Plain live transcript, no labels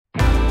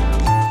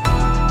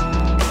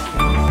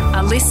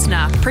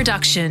listener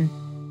production.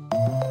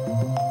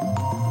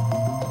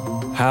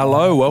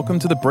 Hello, welcome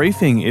to The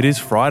Briefing. It is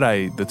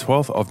Friday, the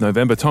 12th of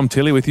November. Tom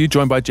Tilley with you,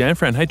 joined by Jan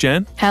Fran. Hey,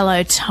 Jan.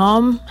 Hello,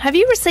 Tom. Have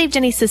you received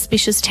any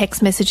suspicious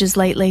text messages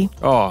lately?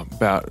 Oh,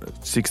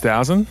 about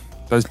 6,000.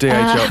 Those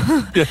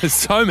DHL. Yeah, there's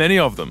so many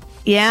of them.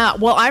 Yeah,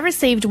 well, I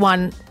received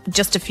one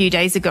just a few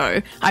days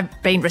ago.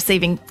 I've been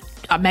receiving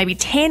maybe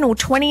 10 or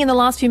 20 in the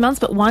last few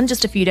months, but one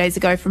just a few days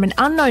ago from an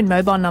unknown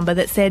mobile number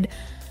that said,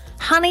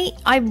 "Honey,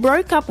 I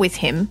broke up with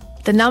him.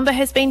 The number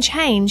has been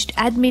changed.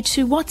 Add me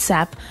to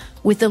WhatsApp,"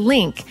 with a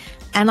link.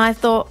 And I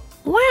thought,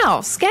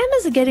 wow,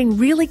 scammers are getting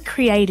really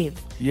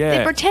creative. Yeah.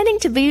 They're pretending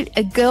to be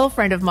a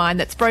girlfriend of mine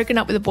that's broken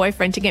up with a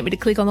boyfriend to get me to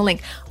click on the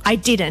link. I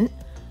didn't.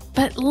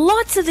 But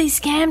lots of these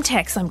scam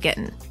texts I'm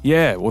getting.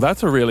 Yeah, well,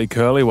 that's a really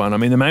curly one. I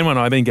mean, the main one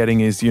I've been getting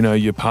is,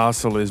 your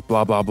parcel is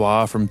blah, blah,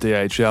 blah from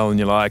DHL, and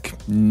you're like,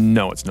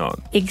 no, it's not.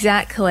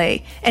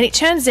 Exactly. And it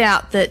turns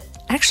out that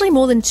actually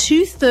more than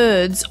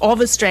 2/3 of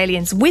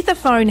Australians with a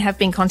phone have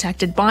been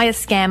contacted by a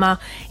scammer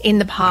in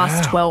the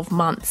past 12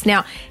 months.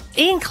 Now,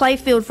 Ian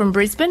Clayfield from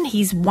Brisbane,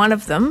 he's one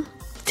of them.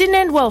 Didn't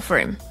end well for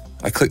him.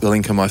 I clicked the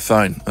link on my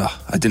phone.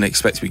 I didn't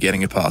expect to be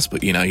getting a pass,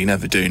 but you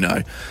never do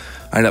know.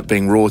 I ended up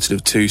being rorted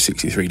of two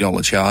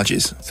 $63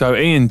 charges. So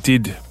Ian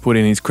did put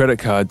in his credit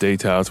card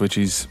details, which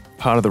is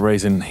part of the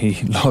reason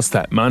he lost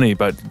that money,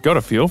 but got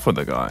a feel for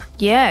the guy.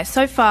 Yeah,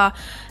 so far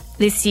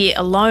this year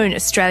alone,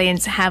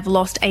 Australians have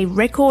lost a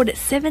record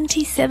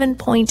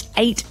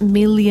 $77.8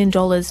 million to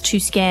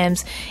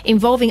scams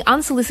involving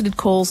unsolicited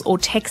calls or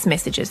text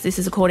messages. This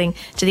is according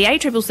to the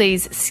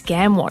ACCC's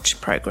Scam Watch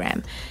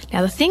program.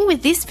 Now, the thing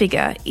with this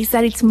figure is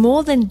that it's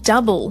more than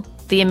double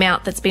the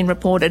amount that's been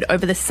reported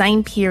over the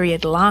same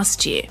period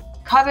last year.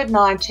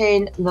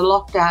 COVID-19 and the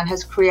lockdown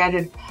has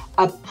created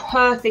a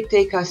perfect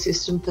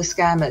ecosystem for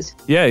scammers.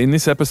 Yeah, in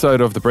this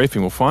episode of The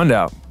Briefing, we'll find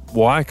out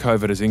why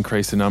COVID has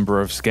increased the number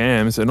of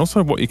scams and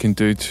also what you can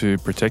do to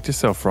protect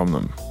yourself from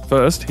them.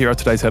 First, here are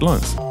today's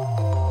headlines.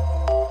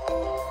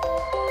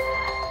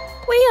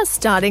 We are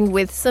starting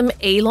with some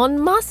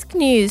Elon Musk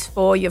news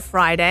for your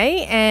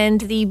Friday, and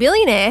the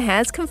billionaire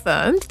has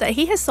confirmed that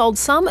he has sold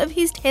some of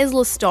his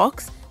Tesla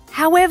stocks.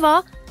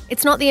 However,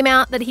 it's not the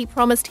amount that he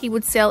promised he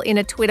would sell in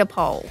a Twitter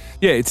poll.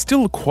 Yeah, it's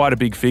still quite a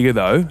big figure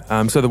though.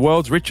 So the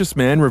world's richest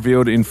man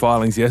revealed in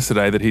filings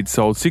yesterday that he'd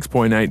sold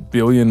 $6.8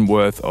 billion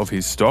worth of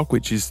his stock,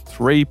 which is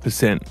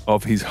 3%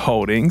 of his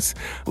holdings,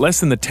 less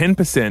than the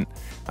 10%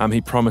 he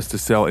promised to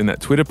sell in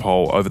that Twitter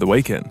poll over the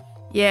weekend.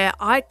 Yeah,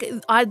 I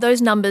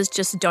those numbers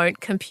just don't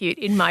compute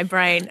in my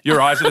brain.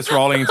 Your eyes are just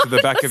rolling into the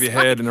back of your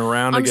head and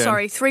around again.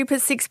 I'm sorry,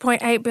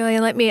 6.8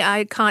 billion.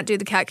 I can't do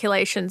the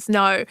calculations.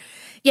 No.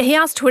 Yeah, he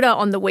asked Twitter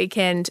on the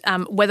weekend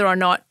whether or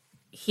not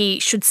he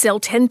should sell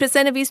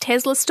 10% of his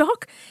Tesla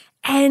stock,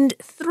 and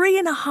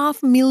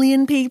 3.5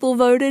 million people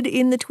voted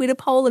in the Twitter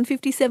poll, and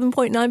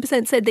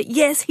 57.9% said that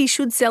yes, he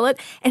should sell it.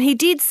 And he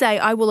did say,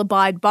 "I will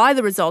abide by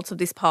the results of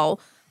this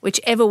poll,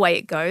 whichever way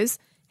it goes."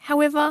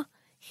 However,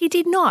 he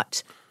did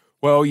not.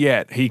 Well,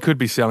 yeah, he could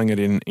be selling it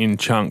in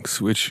chunks,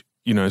 which,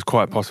 is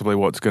quite possibly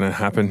what's going to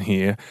happen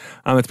here.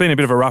 It's been a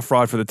bit of a rough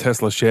ride for the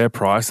Tesla share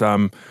price.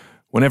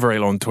 Whenever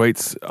Elon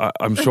tweets,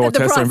 I'm sure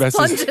Tesla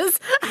investors,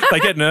 they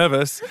get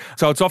nervous.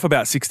 So it's off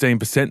about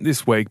 16%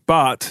 this week,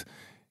 but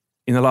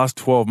in the last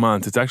 12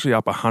 months, it's actually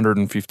up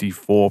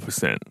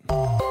 154%.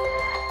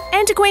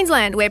 And to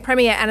Queensland, where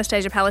Premier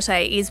Anastasia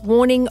Palaszczuk is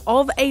warning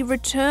of a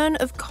return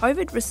of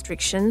COVID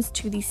restrictions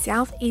to the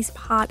southeast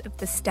part of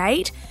the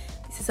state.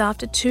 This is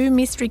after 2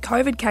 mystery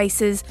COVID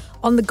cases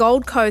on the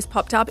Gold Coast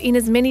popped up in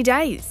as many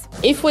days.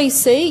 If we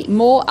see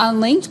more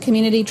unlinked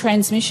community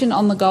transmission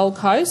on the Gold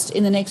Coast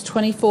in the next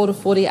 24 to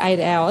 48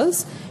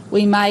 hours,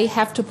 we may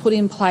have to put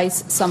in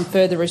place some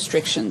further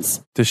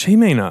restrictions. Does she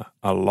mean a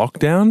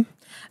lockdown?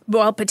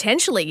 Well,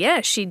 potentially,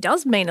 yeah. She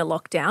does mean a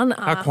lockdown.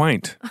 How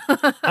quaint.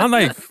 Aren't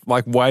they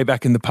way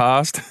back in the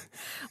past?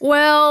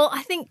 Well,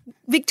 I think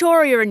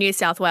Victoria and New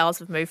South Wales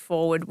have moved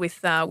forward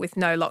with no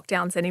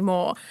lockdowns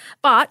anymore.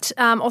 But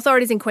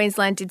authorities in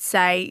Queensland did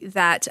say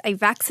that a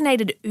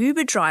vaccinated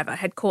Uber driver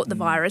had caught the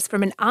virus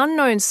from an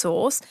unknown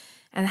source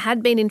and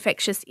had been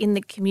infectious in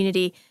the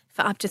community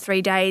for up to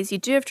 3 days. You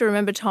do have to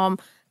remember, Tom,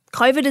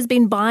 COVID has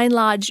been by and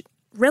large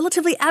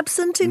relatively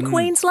absent in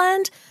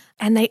Queensland,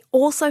 and they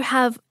also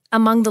have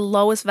among the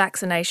lowest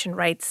vaccination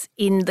rates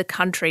in the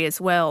country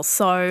as well.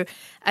 So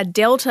a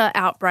Delta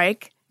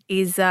outbreak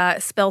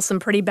spells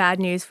some pretty bad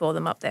news for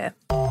them up there.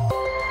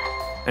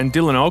 And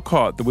Dylan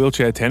Alcott, the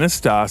wheelchair tennis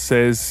star,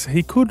 says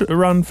he could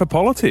run for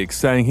politics,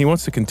 saying he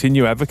wants to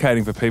continue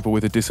advocating for people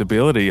with a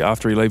disability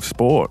after he leaves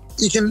sport.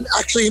 You can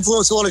actually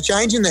influence a lot of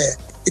change in there.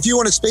 If you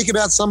want to speak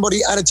about somebody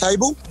at a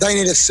table, they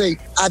need a seat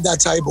at that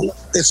table.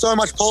 There's so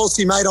much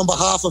policy made on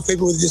behalf of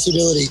people with a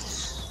disability,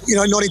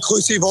 not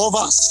inclusive of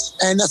us,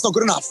 and that's not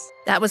good enough.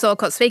 That was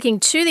Alcott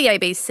speaking to the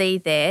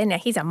ABC there. Now,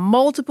 he's a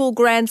multiple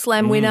Grand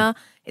Slam winner.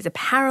 He's a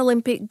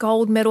Paralympic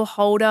gold medal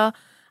holder.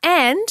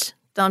 And,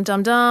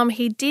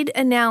 he did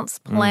announce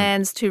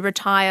plans to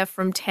retire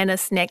from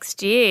tennis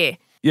next year.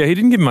 Yeah, he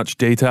didn't give much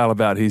detail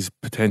about his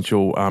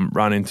potential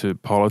run into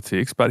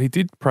politics, but he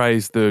did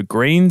praise the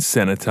Greens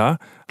Senator,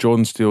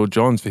 Jordan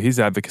Steele-Johns, for his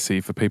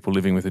advocacy for people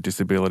living with a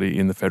disability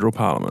in the federal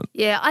parliament.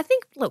 Yeah, I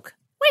think, look,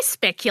 we're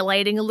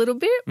speculating a little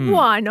bit.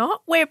 Why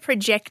not? We're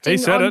projecting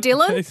on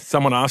Dylan.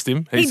 Someone asked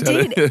him. He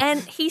did.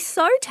 And he's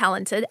so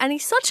talented and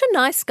he's such a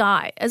nice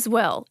guy as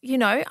well. You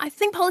know, I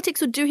think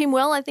politics would do him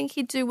well. I think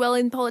he'd do well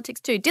in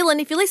politics too.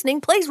 Dylan, if you're listening,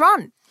 please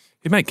run.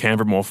 He'd make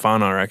Canberra more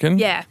fun, I reckon.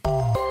 Yeah.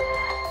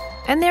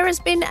 And there has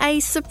been a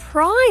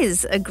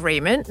surprise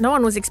agreement, no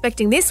one was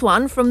expecting this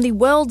one, from the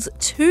world's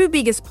two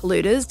biggest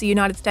polluters, the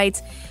United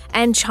States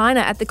and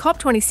China, at the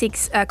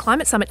COP26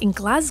 climate summit in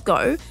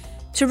Glasgow,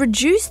 to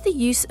reduce the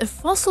use of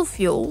fossil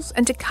fuels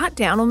and to cut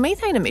down on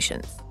methane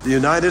emissions. The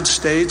United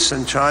States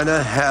and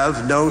China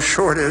have no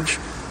shortage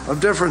of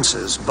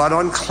differences, but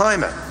on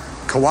climate,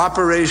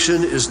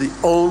 cooperation is the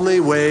only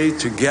way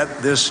to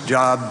get this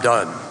job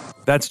done.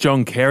 That's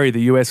John Kerry,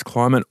 the US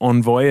climate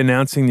envoy,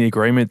 announcing the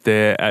agreement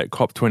there at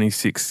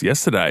COP26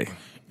 yesterday.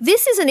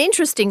 This is an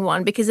interesting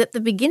one because at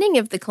the beginning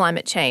of the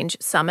climate change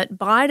summit,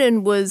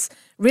 Biden was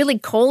really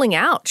calling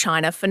out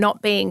China for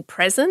not being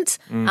present,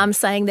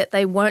 saying that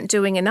they weren't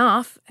doing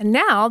enough. And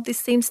now this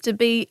seems to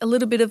be a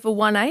little bit of a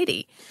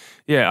 180.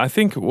 Yeah, I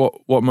think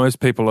what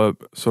most people are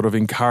sort of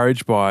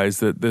encouraged by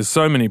is that there's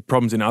so many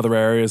problems in other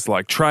areas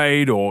like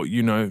trade or,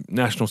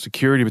 national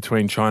security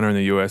between China and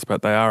the US,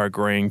 but they are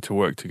agreeing to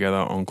work together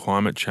on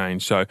climate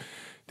change. So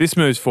this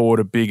moves forward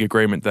a big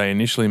agreement they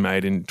initially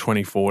made in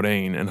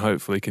 2014 and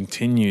hopefully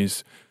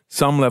continues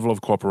some level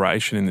of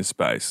cooperation in this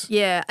space.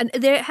 Yeah, and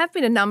there have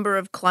been a number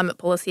of climate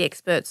policy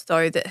experts,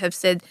 though, that have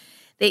said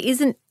there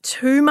isn't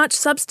too much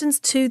substance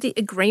to the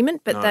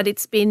agreement, but that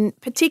it's been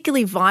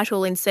particularly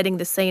vital in setting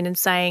the scene and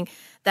saying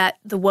that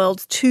the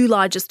world's two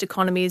largest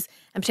economies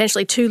and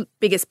potentially two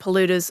biggest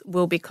polluters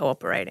will be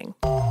cooperating.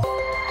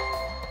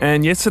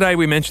 And yesterday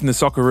we mentioned the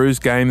Socceroos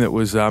game that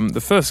was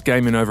the first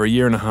game in over a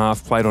year and a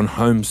half played on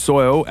home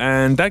soil.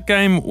 And that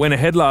game went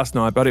ahead last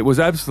night, but it was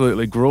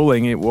absolutely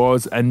gruelling. It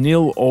was a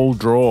 0-0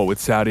 draw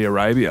with Saudi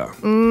Arabia.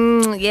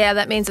 Yeah,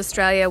 that means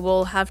Australia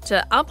will have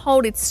to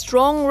uphold its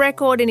strong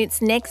record in its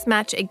next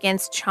match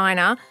against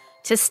China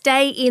to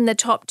stay in the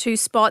top two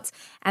spots,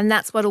 and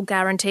that's what will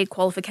guarantee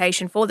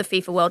qualification for the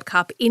FIFA World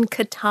Cup in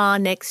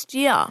Qatar next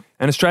year.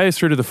 And Australia's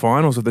through to the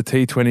finals of the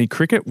T20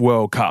 Cricket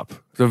World Cup.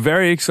 It's a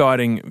very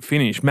exciting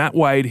finish. Matt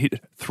Wade hit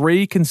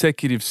 3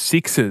 consecutive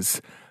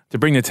sixes to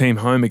bring the team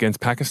home against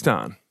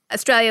Pakistan.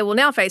 Australia will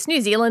now face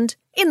New Zealand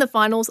in the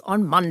finals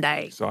on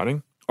Monday.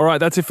 Exciting. All right,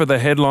 that's it for the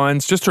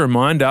headlines. Just a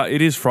reminder,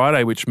 it is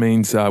Friday, which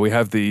means we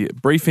have the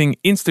Briefing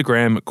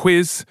Instagram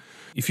quiz.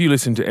 If you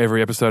listen to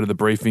every episode of The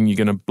Briefing, you're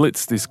going to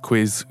blitz this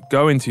quiz,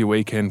 go into your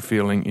weekend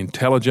feeling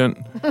intelligent.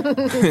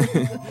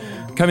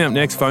 Coming up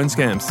next, phone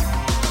scams.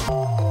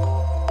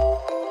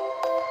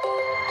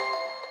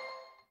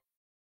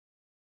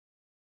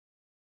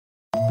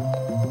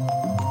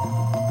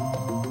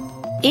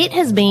 It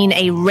has been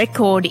a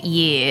record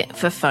year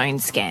for phone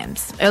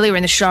scams. Earlier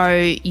in the show,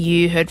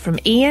 you heard from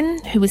Ian,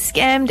 who was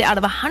scammed out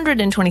of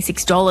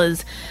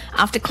 $126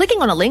 after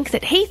clicking on a link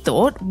that he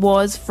thought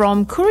was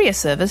from courier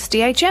service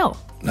DHL.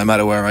 No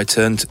matter where I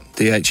turned,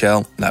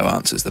 DHL, no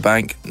answers. The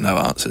bank, no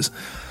answers.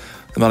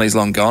 The money's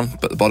long gone,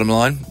 but the bottom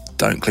line,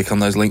 don't click on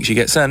those links you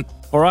get sent.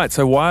 All right,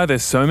 so why are there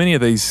so many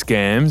of these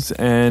scams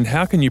and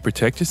how can you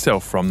protect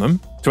yourself from them?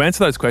 To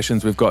answer those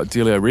questions, we've got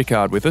Delia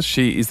Rickard with us.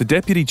 She is the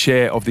Deputy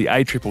Chair of the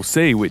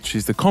ACCC, which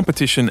is the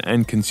Competition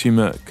and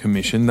Consumer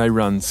Commission. They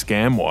run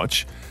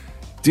ScamWatch.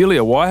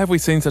 Delia, why have we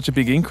seen such a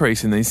big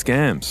increase in these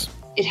scams?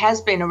 It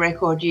has been a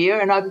record year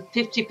and over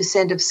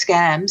 50% of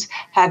scams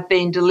have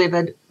been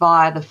delivered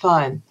via the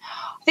phone.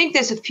 I think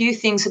there's a few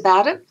things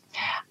about it.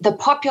 The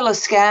popular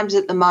scams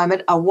at the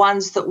moment are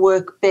ones that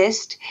work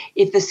best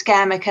if the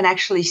scammer can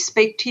actually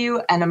speak to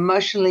you and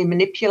emotionally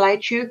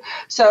manipulate you.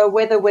 So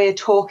whether we're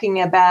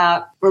talking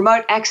about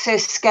remote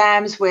access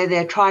scams where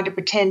they're trying to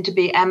pretend to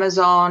be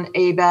Amazon,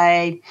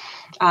 eBay,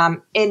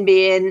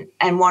 NBN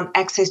and want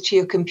access to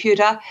your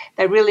computer,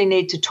 they really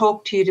need to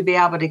talk to you to be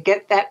able to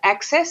get that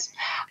access.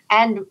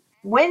 And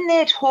when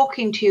they're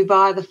talking to you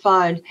via the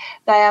phone,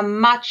 they are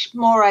much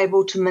more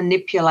able to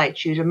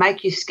manipulate you, to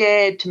make you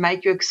scared, to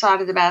make you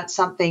excited about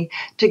something,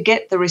 to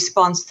get the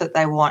response that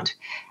they want.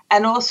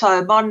 And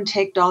also modern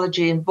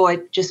technology and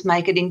VoIP just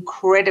make it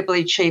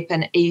incredibly cheap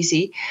and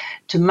easy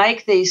to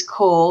make these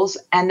calls,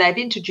 and they've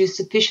introduced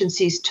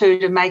efficiencies too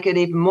to make it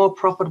even more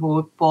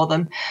profitable for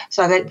them.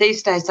 So that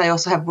these days they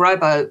also have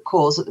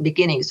robocalls at the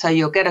beginning. So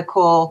you'll get a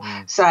call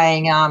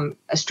saying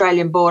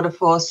Australian Border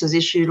Force has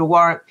issued a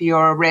warrant for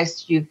your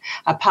arrest,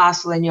 a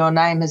parcel in your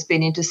name has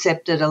been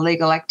intercepted,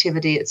 illegal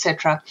activity,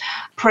 etc.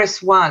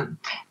 Press 1.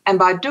 And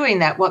by doing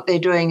that, what they're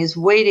doing is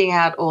weeding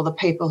out all the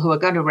people who are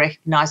going to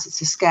recognise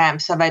it's a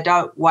scam, so they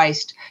don't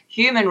waste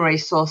human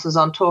resources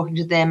on talking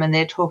to them, and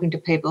they're talking to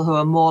people who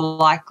are more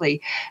likely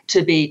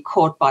to be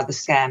caught by the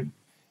scam.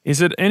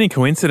 Is it any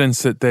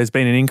coincidence that there's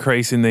been an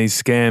increase in these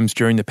scams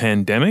during the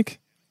pandemic?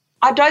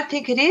 I don't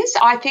think it is.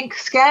 I think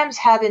scams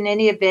have in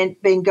any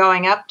event been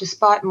going up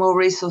despite more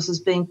resources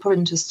being put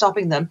into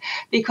stopping them,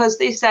 because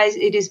these days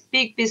it is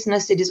big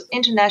business, it is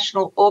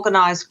international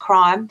organised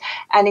crime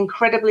and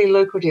incredibly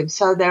lucrative.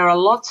 So there are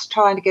lots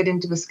trying to get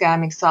into the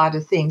scamming side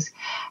of things.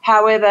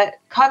 However,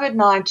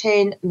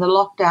 COVID-19 and the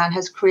lockdown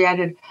has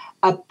created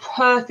a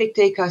perfect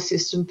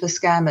ecosystem for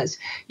scammers.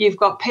 You've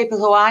got people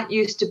who aren't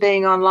used to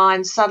being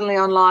online, suddenly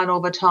online all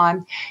the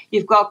time.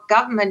 You've got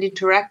government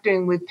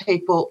interacting with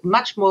people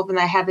much more than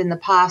they have in the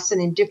past and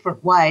in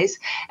different ways.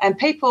 And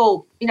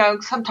people,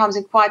 sometimes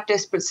in quite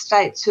desperate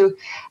states who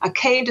are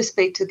keen to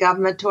speak to the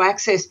government to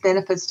access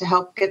benefits to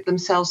help get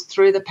themselves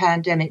through the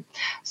pandemic.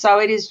 So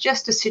it is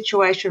just a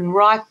situation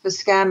rife for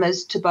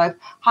scammers to both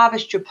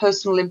harvest your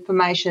personal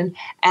information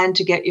and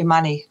to get your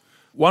money.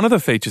 One of the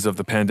features of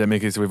the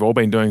pandemic is we've all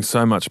been doing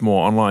so much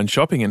more online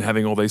shopping and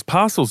having all these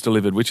parcels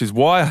delivered, which is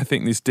why I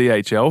think this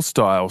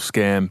DHL-style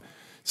scam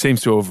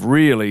seems to have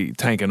really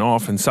taken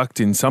off and sucked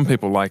in some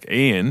people like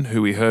Ian,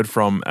 who we heard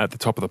from at the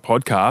top of the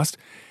podcast.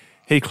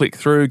 He clicked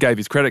through, gave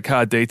his credit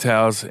card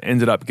details,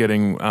 ended up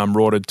getting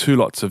rorted 2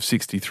 lots of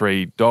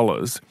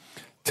 $63.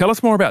 Tell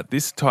us more about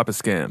this type of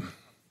scam.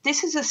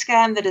 This is a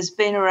scam that has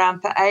been around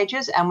for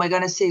ages, and we're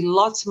going to see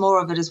lots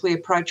more of it as we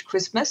approach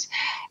Christmas.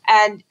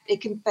 And they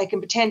can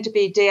pretend to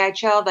be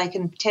DHL, they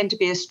can pretend to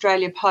be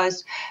Australia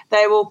Post.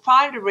 They will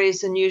find a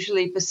reason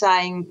usually for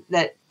saying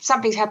that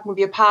something's happened with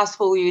your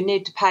parcel, you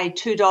need to pay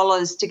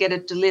 $2 to get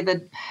it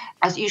delivered,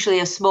 as usually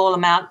a small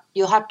amount.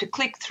 You'll have to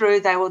click through.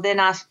 They will then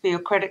ask for your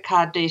credit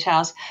card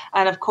details.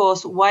 And, of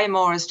course, way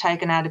more is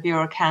taken out of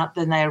your account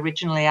than they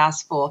originally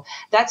asked for.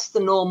 That's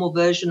the normal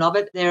version of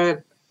it. There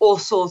are all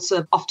sorts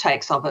of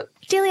offtakes of it.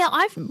 Delia,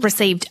 I've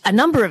received a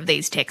number of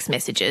these text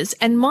messages,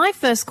 and my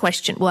first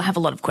question, well, I have a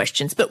lot of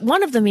questions, but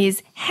one of them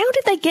is, how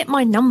did they get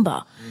my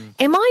number?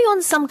 Am I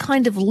on some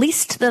kind of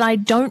list that I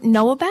don't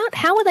know about?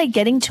 How are they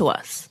getting to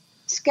us?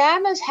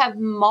 Scammers have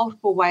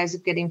multiple ways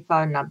of getting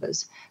phone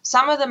numbers.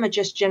 Some of them are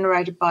just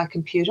generated by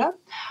computer.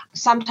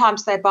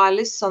 Sometimes they buy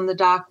lists on the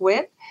dark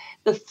web.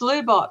 The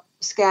FluBot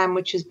scam,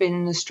 which has been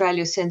in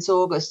Australia since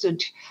August,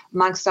 and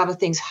amongst other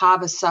things,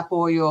 harvests up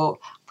all your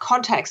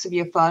contacts of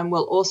your phone,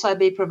 will also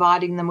be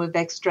providing them with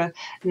extra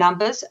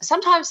numbers.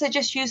 Sometimes they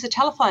just use a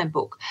telephone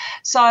book.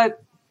 So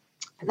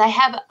they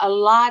have a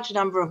large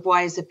number of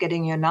ways of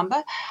getting your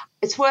number.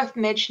 It's worth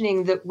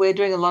mentioning that we're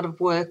doing a lot of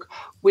work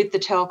with the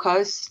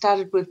telcos,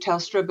 started with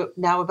Telstra, but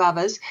now with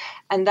others,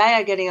 and they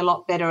are getting a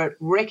lot better at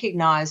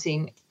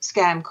recognising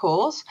scam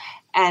calls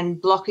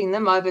and blocking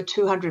them. Over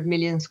 200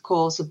 million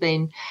calls have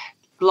been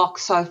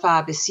blocked so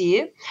far this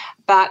year,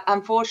 but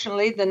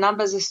unfortunately the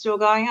numbers are still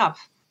going up.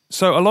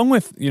 So along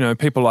with,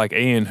 people like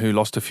Ian who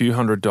lost a few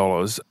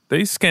 $100s,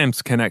 these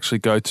scams can actually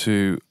go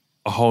to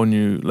a whole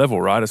new level,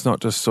 right? It's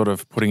not just sort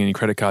of putting in your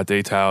credit card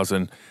details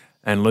and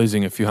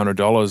losing a few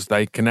 $100s.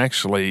 They can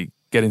actually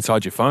get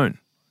inside your phone.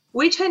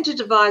 We tend to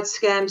divide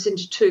scams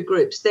into two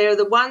groups. There are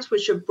the ones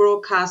which are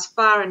broadcast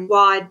far and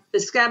wide. The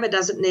scammer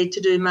doesn't need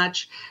to do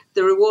much.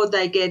 The reward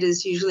they get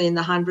is usually in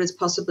the hundreds,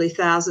 possibly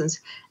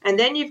thousands. And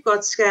then you've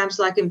got scams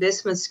like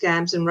investment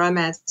scams and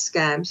romance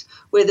scams,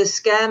 where the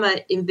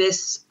scammer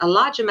invests a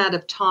large amount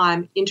of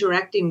time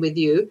interacting with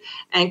you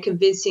and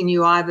convincing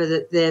you either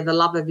that they're the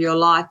love of your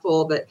life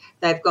or that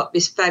they've got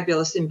this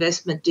fabulous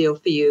investment deal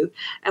for you.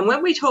 And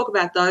when we talk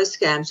about those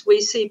scams,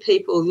 we see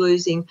people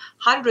losing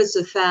hundreds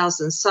of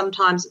thousands,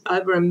 sometimes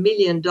over $1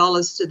 million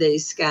to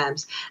these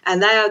scams.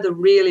 And they are the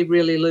really,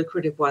 really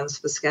lucrative ones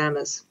for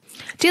scammers.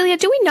 Delia,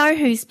 do we know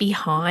who's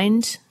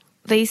behind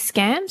these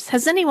scams?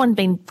 Has anyone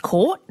been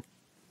caught?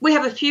 We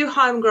have a few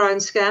homegrown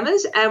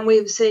scammers, and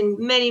we've seen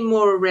many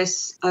more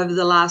arrests over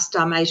the last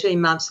 18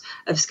 months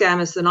of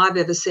scammers than I've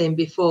ever seen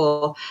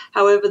before.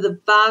 However, the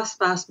vast,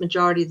 vast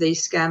majority of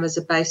these scammers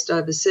are based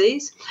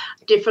overseas.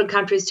 Different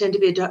countries tend to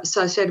be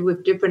associated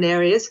with different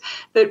areas,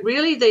 but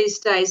really these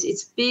days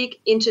it's big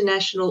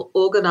international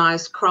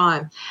organised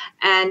crime,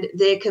 and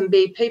there can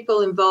be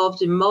people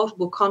involved in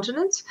multiple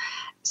continents.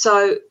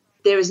 So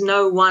there is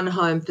no one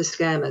home for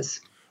scammers.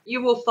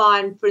 You will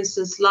find, for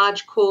instance,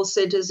 large call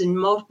centres in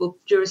multiple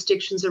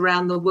jurisdictions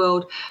around the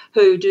world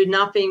who do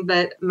nothing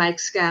but make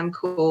scam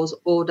calls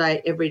all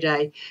day, every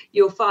day.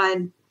 You'll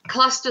find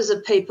clusters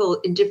of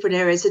people in different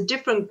areas, and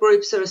different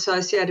groups are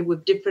associated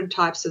with different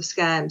types of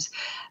scams.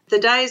 The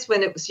days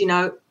when it was,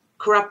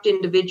 corrupt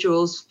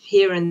individuals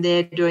here and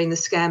there doing the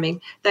scamming,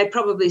 they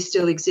probably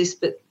still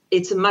exist, but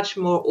it's a much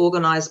more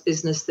organised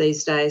business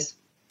these days.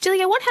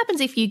 Delia, what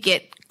happens if you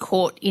get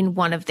caught in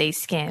one of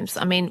these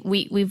scams? I mean,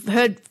 we've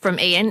heard from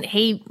Ian,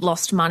 he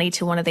lost money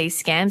to one of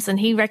these scams and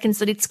he reckons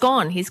that it's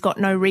gone. He's got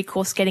no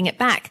recourse getting it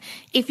back.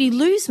 If you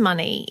lose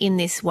money in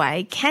this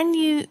way, can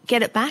you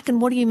get it back,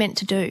 and what are you meant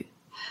to do?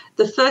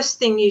 The first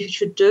thing you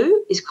should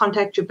do is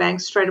contact your bank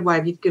straight away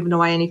if you've given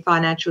away any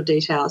financial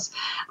details,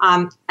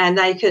 and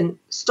they can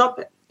stop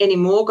any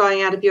more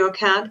going out of your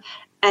account.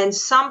 And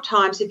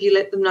sometimes if you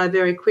let them know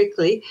very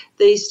quickly,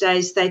 these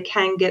days they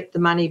can get the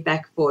money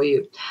back for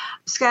you.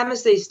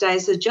 Scammers these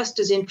days are just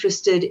as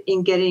interested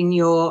in getting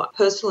your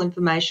personal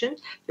information,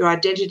 your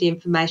identity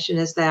information,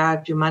 as they are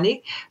of your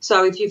money.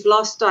 So if you've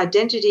lost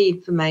identity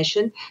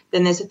information,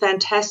 then there's a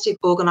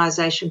fantastic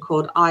organisation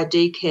called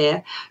ID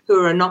Care, who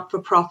are a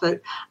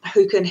not-for-profit,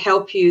 who can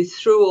help you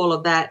through all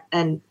of that.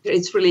 And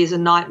it really is a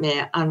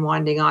nightmare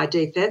unwinding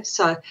ID theft.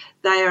 So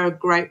they are a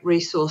great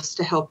resource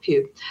to help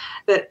you.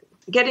 But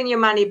getting your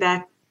money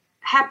back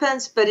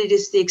happens, but it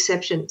is the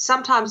exception.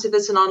 Sometimes if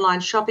it's an online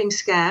shopping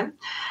scam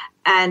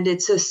and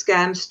it's a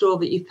scam store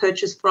that you've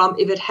purchased from,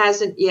 if it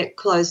hasn't yet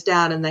closed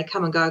down and they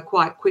come and go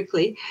quite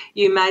quickly,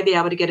 you may be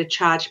able to get a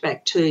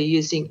chargeback too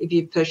using if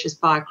you've purchased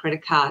by a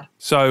credit card.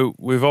 So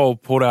we've all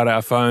pulled out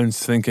our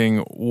phones thinking,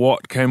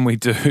 what can we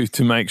do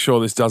to make sure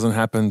this doesn't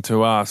happen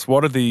to us?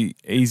 What are the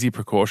easy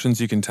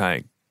precautions you can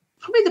take?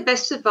 Probably the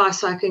best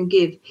advice I can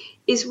give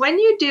is when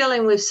you're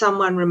dealing with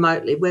someone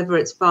remotely, whether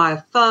it's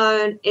via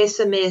phone,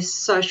 SMS,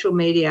 social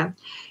media,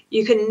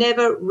 you can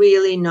never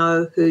really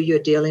know who you're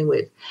dealing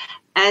with.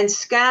 And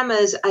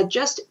scammers are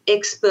just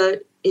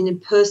expert in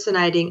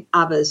impersonating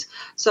others.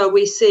 So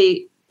we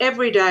see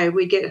every day,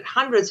 we get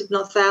hundreds, if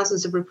not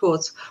thousands of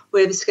reports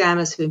where the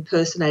scammers have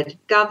impersonated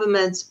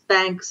governments,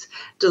 banks,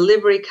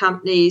 delivery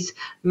companies,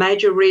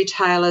 major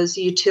retailers,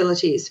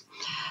 utilities.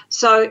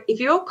 So if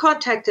you're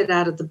contacted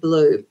out of the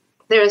blue,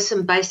 there are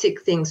some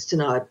basic things to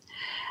know.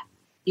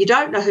 You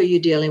don't know who you're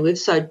dealing with,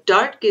 so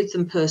don't give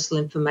them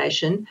personal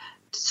information.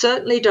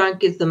 Certainly don't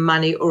give them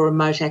money or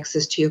remote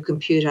access to your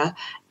computer,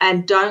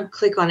 and don't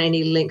click on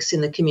any links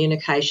in the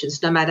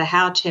communications, no matter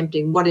how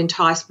tempting, what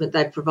enticement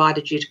they've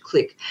provided you to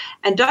click.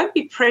 And don't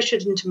be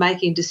pressured into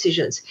making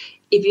decisions.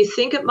 If you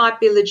think it might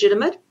be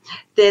legitimate,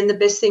 then the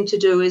best thing to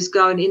do is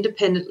go and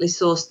independently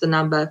source the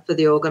number for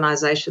the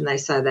organisation they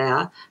say they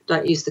are.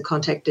 Don't use the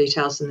contact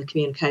details in the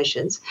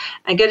communications,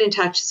 and get in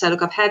touch and say,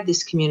 look, I've had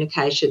this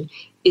communication.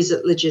 Is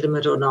it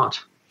legitimate or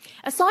not?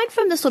 Aside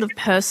from the sort of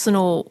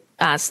personal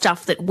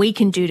stuff that we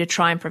can do to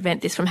try and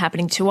prevent this from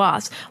happening to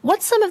us,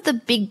 what's some of the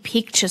big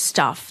picture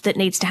stuff that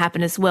needs to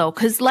happen as well?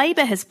 Because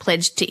Labor has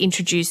pledged to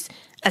introduce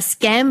a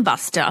scam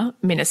buster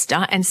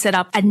minister and set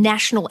up a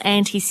national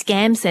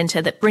anti-scam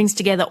centre that brings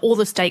together all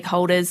the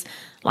stakeholders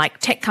like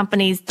tech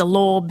companies, the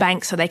law,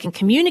 banks, so they can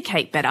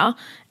communicate better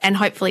and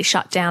hopefully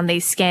shut down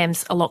these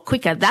scams a lot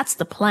quicker. That's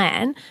the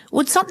plan.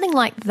 Would something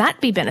like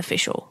that be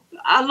beneficial?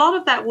 A lot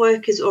of that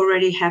work is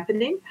already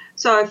happening.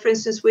 So, for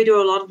instance, we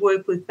do a lot of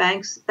work with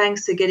banks.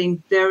 Banks are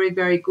getting very,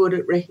 very good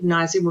at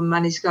recognising when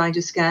money's going to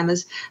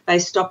scammers. They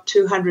stopped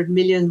 200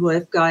 million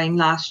worth going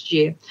last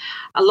year.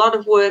 A lot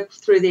of work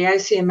through the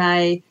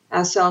ACMA,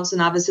 ourselves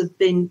and others, have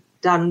been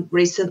done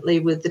recently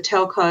with the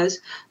telcos.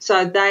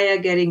 So they are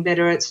getting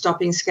better at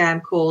stopping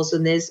scam calls,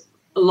 and there's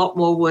a lot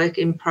more work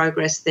in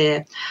progress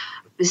there.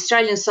 The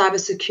Australian Cyber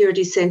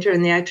Security Centre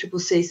and the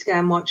ACCC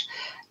Scam Watch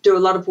do a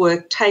lot of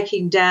work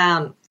taking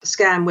down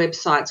scam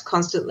websites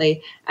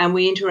constantly, and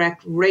we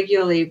interact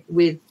regularly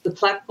with the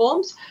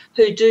platforms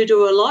who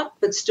do a lot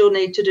but still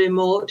need to do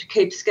more to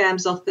keep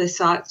scams off their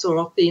sites or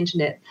off the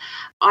internet.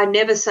 I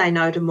never say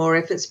no to more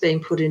efforts being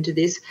put into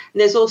this.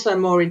 And there's also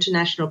more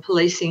international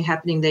policing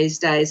happening these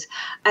days,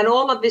 and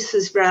all of this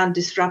is around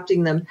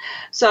disrupting them.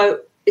 So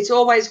it's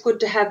always good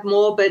to have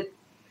more, but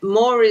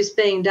more is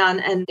being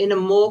done and in a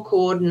more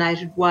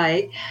coordinated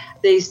way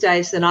these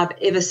days than I've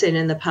ever seen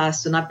in the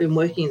past, and I've been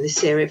working in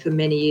this area for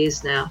many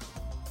years now.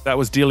 That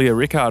was Delia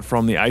Rickard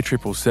from the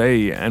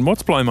ACCC. And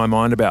what's blown my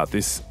mind about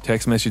this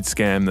text message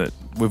scam that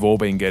we've all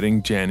been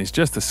getting, Jen, is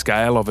just the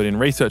scale of it. In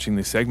researching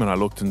this segment, I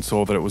looked and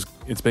saw that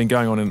it's been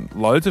going on in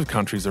loads of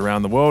countries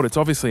around the world. It's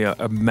obviously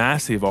a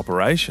massive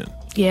operation.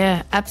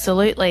 Yeah,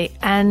 absolutely.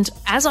 And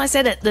as I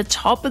said at the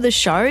top of the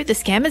show, the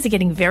scammers are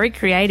getting very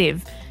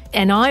creative.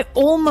 And I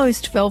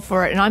almost fell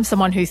for it. And I'm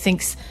someone who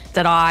thinks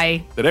that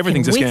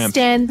everything's a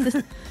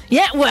scam.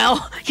 Yeah,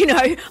 well,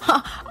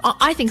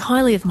 I think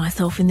highly of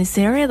myself in this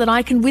area, that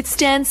I can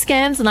withstand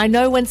scams and I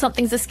know when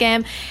something's a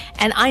scam,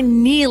 and I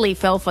nearly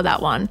fell for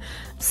that one.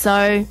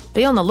 So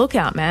be on the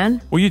lookout,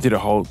 man. Well, you did a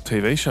whole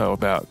TV show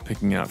about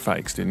picking out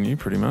fakes, didn't you,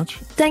 pretty much?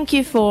 Thank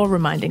you for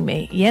reminding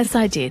me. Yes,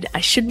 I did.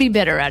 I should be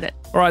better at it.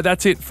 All right,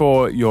 that's it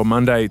for your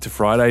Monday to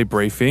Friday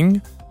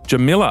briefing.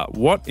 Jamila,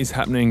 what is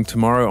happening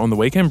tomorrow on the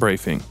weekend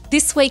briefing?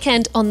 This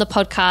weekend on the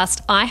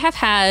podcast, I have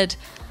had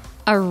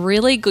a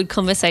really good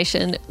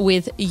conversation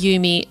with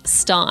Yumi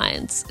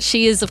Stynes.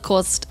 She is, of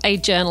course, a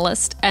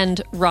journalist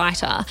and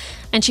writer,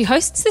 and she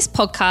hosts this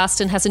podcast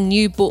and has a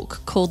new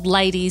book called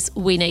Ladies,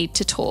 We Need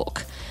to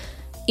Talk.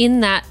 In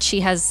that,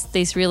 she has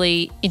these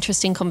really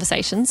interesting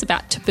conversations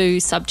about taboo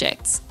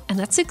subjects, and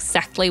that's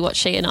exactly what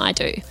she and I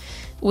do.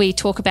 We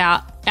talk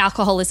about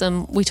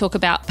alcoholism, we talk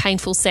about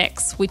painful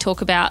sex, we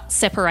talk about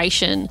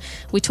separation,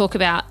 we talk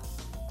about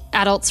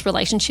adults'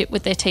 relationship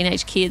with their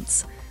teenage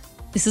kids.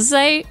 This is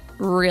a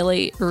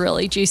really,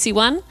 really juicy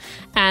one,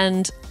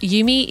 and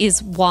Yumi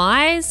is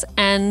wise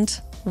and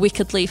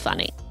wickedly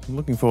funny. I'm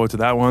looking forward to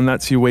that one.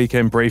 That's your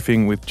weekend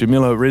briefing with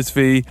Jamila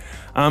Rizvi.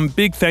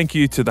 Big thank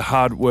you to the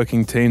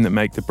hard-working team that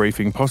make the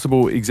briefing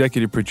possible.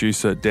 Executive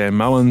producer Dan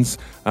Mullins,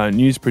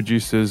 news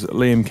producers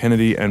Liam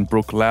Kennedy and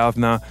Brooke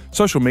Loudner,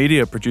 social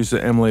media producer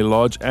Emily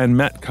Lodge and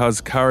Matt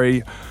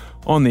Cuz-Curry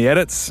on the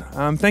edits.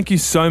 Thank you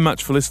so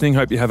much for listening.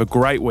 Hope you have a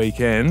great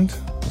weekend.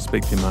 I'll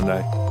speak to you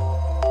Monday.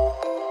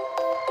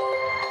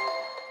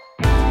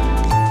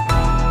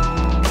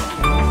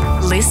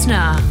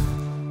 Listener.